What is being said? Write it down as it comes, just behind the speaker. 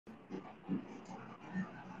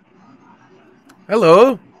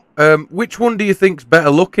Hello. Which one do you think's better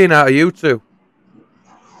looking out of you two?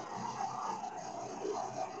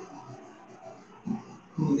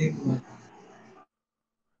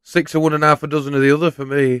 Six of one and half a dozen of the other for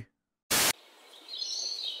me.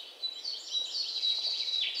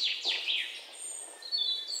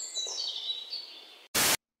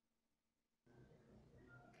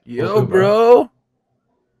 What's Yo, good, bro? bro.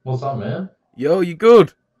 What's up, man? Yo, you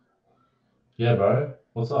good? Yeah, bro.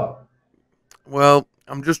 What's up? Well,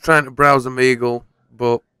 I'm just trying to browse Omegle,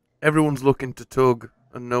 but everyone's looking to tug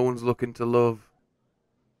and no one's looking to love.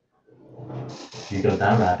 You got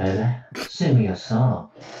that right, baby. Sing me a song.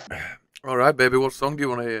 Alright, baby, what song do you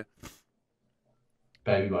want to hear?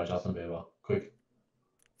 Baby by Justin Bieber. Quick.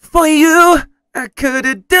 For you, I could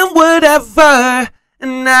have done whatever,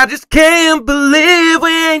 and I just can't believe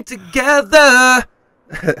we ain't together.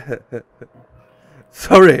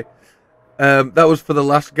 Sorry, that was for the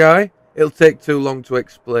last guy. It'll take too long to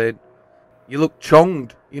explain. You look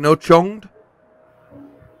chonged. You know chonged?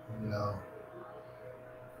 No.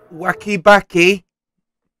 Wacky backy.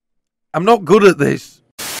 I'm not good at this.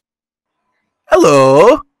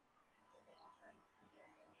 Hello?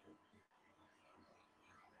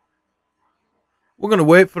 We're going to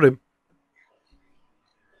wait for him.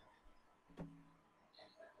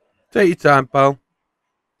 Take your time, pal.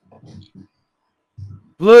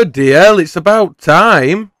 Bloody hell, it's about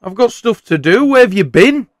time. I've got stuff to do. Where have you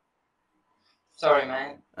been? Sorry,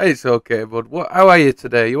 man. It's okay, bud. How are you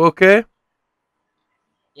today? You okay?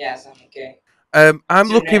 Yes, I'm okay. I'm What's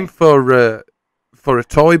your looking name? for a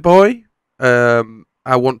toy boy. I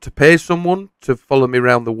want to pay someone to follow me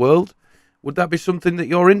around the world. Would that be something that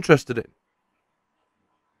you're interested in?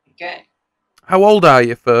 Okay. How old are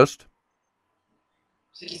you first?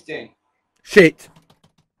 16. Shit.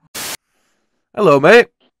 Hello, mate.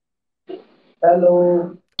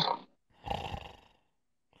 Hello.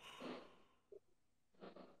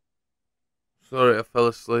 Sorry, I fell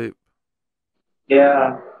asleep.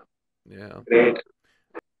 Yeah, Yeah. great.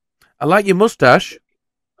 I like your mustache.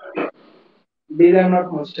 These are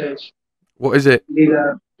not mustache. What is it? These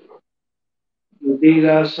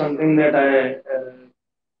are something that I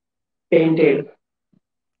painted.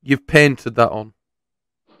 You've painted that on.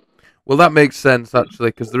 Well, that makes sense, actually,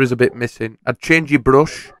 because there is a bit missing. I'd change your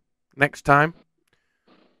brush next time.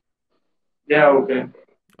 Yeah, okay.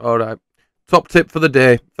 All right. Top tip for the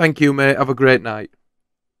day. Thank you, mate. Have a great night.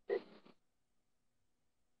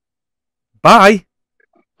 Bye.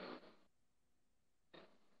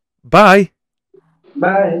 Bye.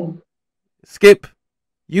 Bye. Skip.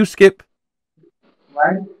 You skip.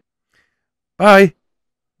 Bye. Bye.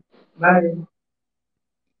 Bye.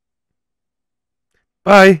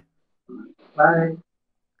 Bye. Bye.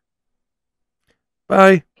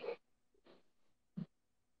 Bye.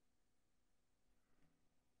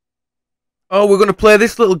 Oh, we're going to play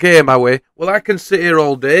this little game, are we? Well, I can sit here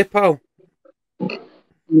all day, pal.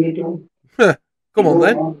 Me too. Come on, Go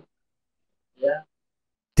then. on. Yeah.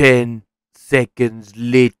 10 seconds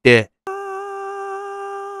later.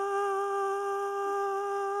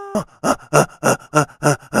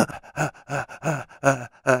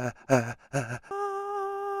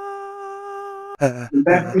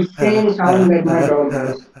 That's the same sound that my dog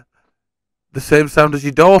does. The same sound as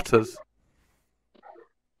your daughter's?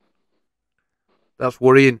 That's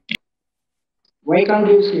worrying. Why can't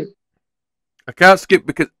you skip? I can't skip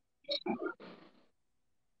because...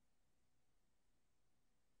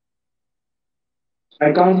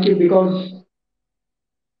 I can't skip because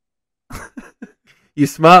You're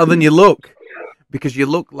smarter than you look. Because you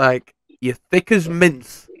look like you're thick as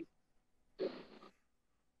mince.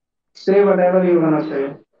 say whatever you wanna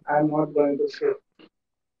say. I'm not going to skip.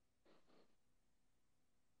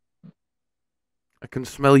 I can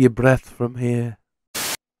smell your breath from here.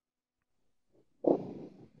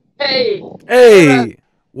 Hey, Hey!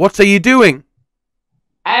 What are you doing?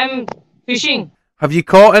 I'm fishing. Have you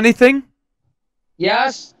caught anything?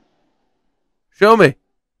 Yes, Show me.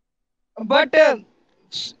 but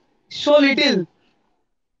so little.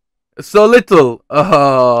 So little.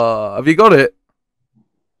 Have you got it?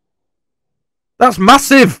 That's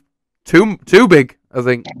massive. Too big, I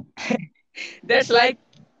think. That's like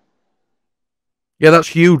Yeah, that's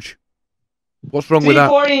huge. What's wrong with that?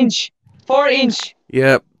 4 inch. 4 inch.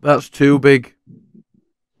 Yeah, that's too big.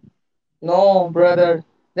 No, brother.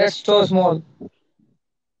 That's so small.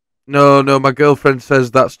 No, my girlfriend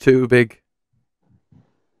says that's too big.